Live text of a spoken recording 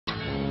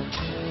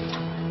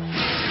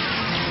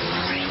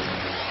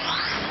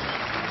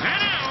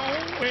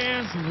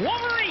with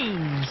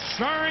Wolverine,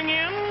 starring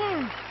in...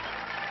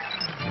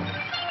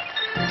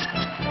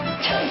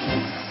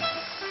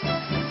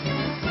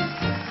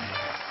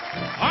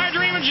 All right,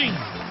 Dream and Jean,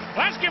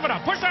 let's give it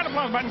up. Push that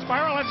applause button,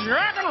 Spiral. Let's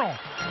rock and roll.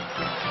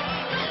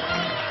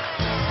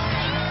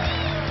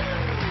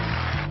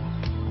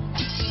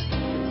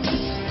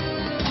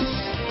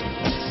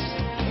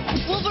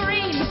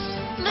 Wolverine,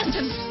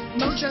 listen.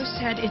 Mojo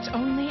said it's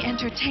only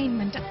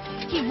entertainment.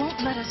 He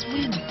won't let us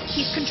win.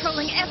 He's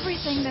controlling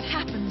everything that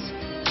happens.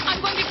 I'm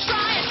going to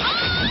try it.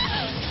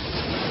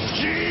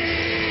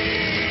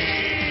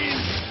 Jean!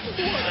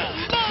 What a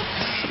love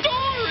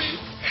story!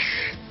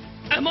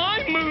 Am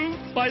I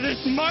moved by this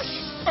mush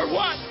or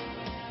what?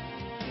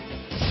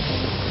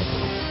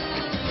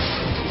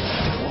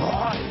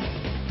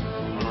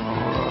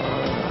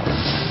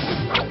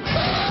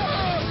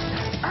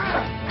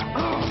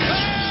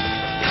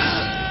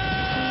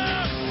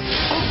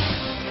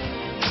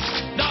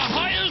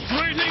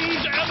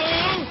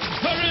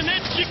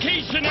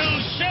 Educational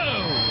show.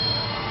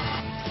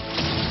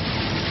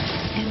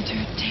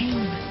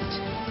 Entertainment.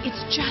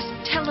 It's just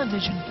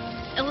television.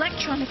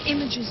 Electronic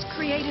images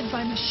created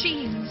by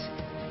machines.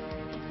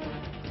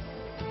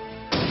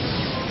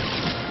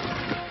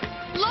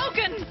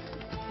 Logan!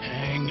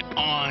 Hang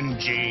on,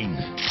 Jean.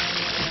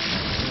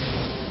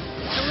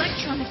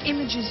 Electronic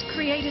images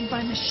created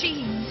by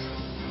machines.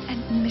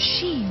 And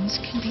machines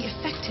can be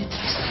affected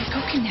by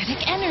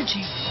psychokinetic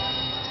energy.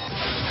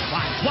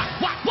 What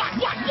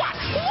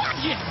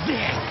is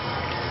this?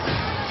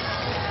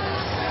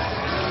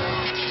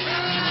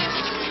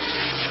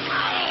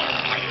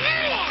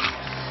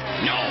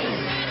 No!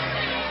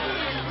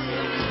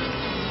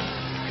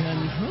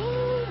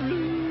 Control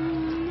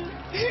room.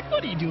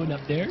 What are you doing up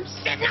there?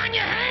 Sitting on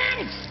your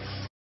hands!